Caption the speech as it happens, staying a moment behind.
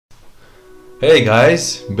Hey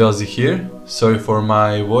guys, Belzy here. Sorry for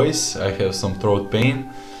my voice, I have some throat pain.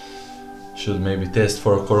 Should maybe test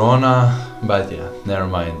for corona, but yeah, never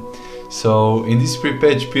mind. So in this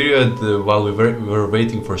pre-patch period, while we were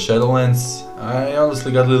waiting for Shadowlands, I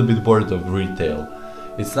honestly got a little bit bored of retail.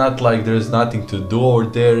 It's not like there's nothing to do over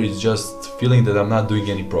there, it's just feeling that I'm not doing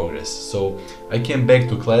any progress. So I came back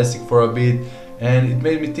to Classic for a bit and it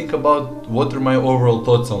made me think about what are my overall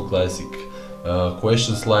thoughts on Classic.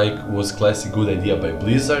 Questions like, was Classic good idea by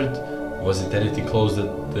Blizzard? Was it anything close that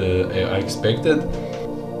I expected?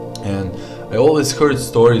 And I always heard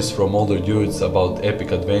stories from older dudes about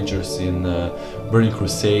epic adventures in Burning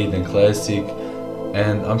Crusade and Classic.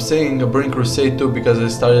 And I'm saying Burning Crusade too because I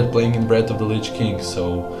started playing in Breath of the Lich King,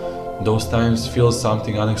 so those times feel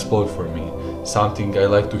something unexplored for me, something I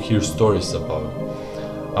like to hear stories about.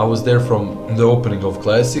 I was there from the opening of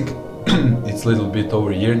Classic, it's a little bit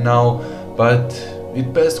over a year now, but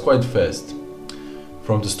it passed quite fast.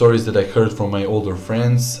 From the stories that I heard from my older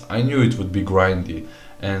friends, I knew it would be grindy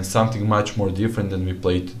and something much more different than we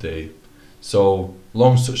play today. So,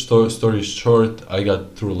 long story short, I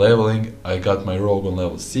got through leveling, I got my rogue on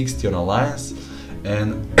level 60 on Alliance,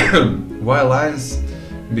 and why Alliance?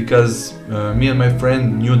 Because me and my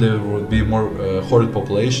friend knew there would be more horde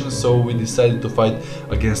population, so we decided to fight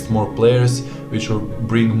against more players, which would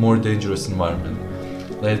bring more dangerous environment.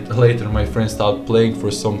 Later my friend stopped playing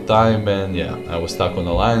for some time and yeah, I was stuck on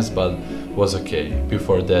Alliance, but was okay.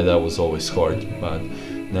 Before that I was always horde, but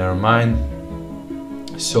never mind.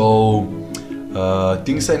 So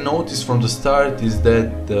things I noticed from the start is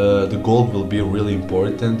that the gold will be really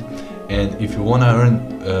important, and if you wanna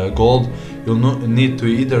earn gold, you'll need to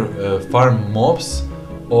either farm mobs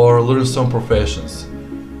or learn some professions.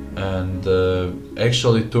 And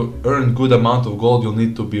actually, to earn good amount of gold, you'll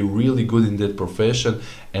need to be really good in that profession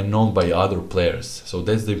and known by other players. So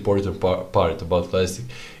that's the important part about Classic.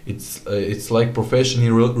 It's like profession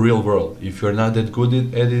in real world. If you're not that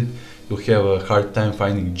good at it, you'll have a hard time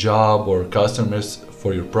finding job or customers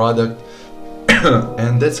for your product.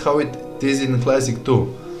 And that's how it is in Classic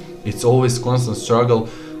too. It's always constant struggle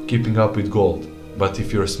keeping up with gold. But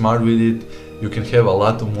if you're smart with it, you can have a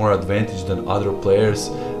lot more advantage than other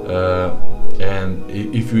players. And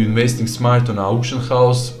if you're investing smart on an auction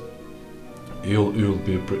house, you'll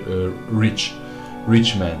be rich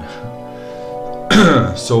man.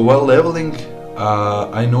 So while leveling,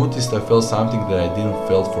 I noticed I felt something that I didn't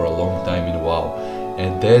felt for a long time in WoW,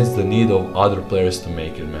 and that's the need of other players to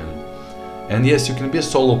make it, man. And yes, you can be a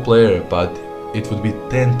solo player, but it would be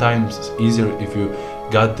 10 times easier if you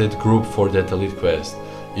got that group for that elite quest,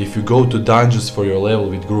 if you go to dungeons for your level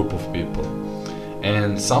with group of people.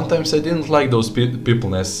 And sometimes I didn't like those people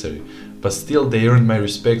necessary, but still they earned my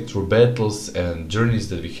respect through battles and journeys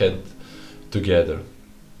that we had together.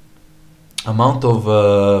 Amount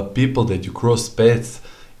of people that you cross paths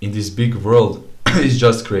in this big world is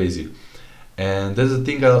just crazy. And that's the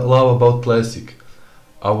thing I love about Classic.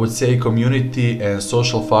 I would say community and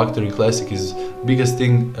social factor in Classic is biggest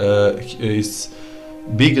thing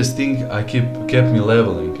I kept me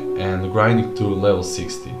leveling and grinding to level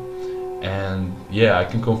 60. And yeah, I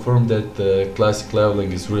can confirm that Classic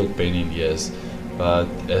leveling is real pain in the ass, but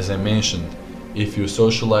as I mentioned, if you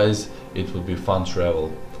socialize, it will be fun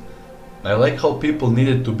travel. I like how people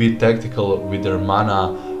needed to be tactical with their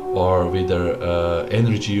mana or with their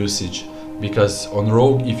energy usage, because on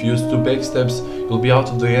Rogue, if you use 2 backstabs, you'll be out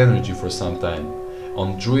of the energy for some time.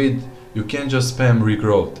 On Druid, you can't just spam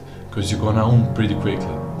regrowth, because you're gonna own pretty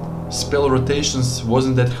quickly. Spell rotations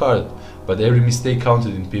wasn't that hard, but every mistake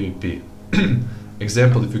counted in PvP.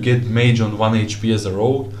 Example, if you get Mage on 1 HP as a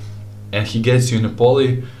rogue and he gets you in a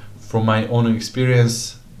poly, from my own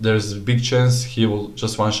experience, there's a big chance he will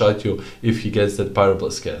just one-shot you if he gets that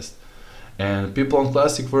Pyroblast cast. And people on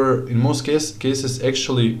Classic were in most cases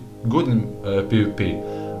actually good in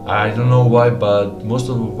PvP. I don't know why, but most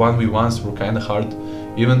of the 1v1s were kinda hard,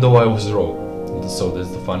 even though I was rogue. So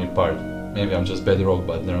that's the funny part. Maybe I'm just bad rogue,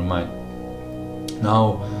 but never mind.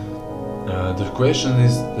 Now, the question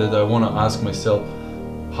is that I wanna ask myself,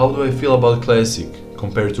 how do I feel about Classic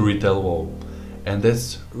compared to retail WoW? And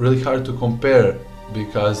that's really hard to compare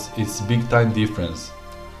because it's big time difference.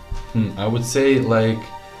 I would say like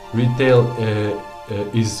retail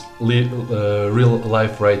is real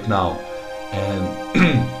life right now, and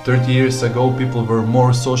 30 years ago people were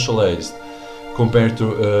more socialized compared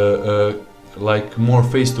to like more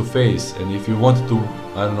face to face, and if you wanted to,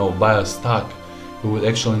 I don't know, buy a stock, you would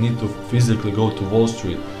actually need to physically go to Wall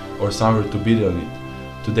Street or somewhere to bid on it.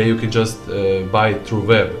 Today you can just buy it through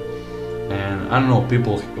web, and I don't know,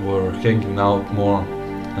 people were hanging out more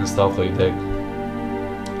and stuff like that.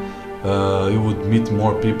 you would meet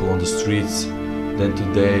more people on the streets than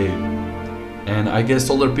today, and I guess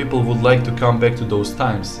older people would like to come back to those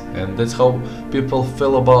times, and that's how people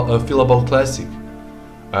feel about Classic.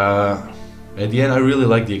 At the end, I really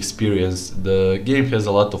like the experience. The game has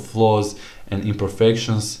a lot of flaws and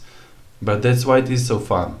imperfections, but that's why it is so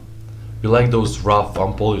fun. We like those rough,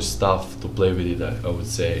 unpolished stuff to play with it, I would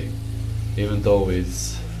say, even though it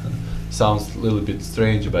sounds a little bit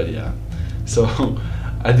strange, but yeah. So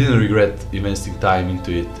I didn't regret investing time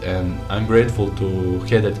into it, and I'm grateful to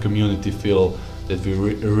have that community feel that we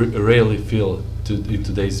rarely feel in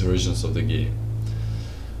today's versions of the game.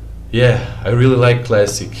 Yeah, I really like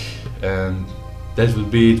Classic, and that will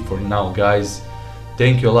be it for now, guys.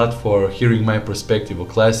 Thank you a lot for hearing my perspective of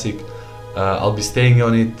Classic. I'll be staying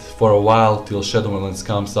on it for a while till Shadowlands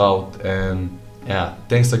comes out, and yeah,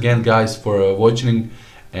 thanks again guys for watching,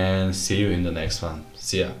 and see you in the next one.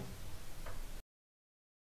 See ya.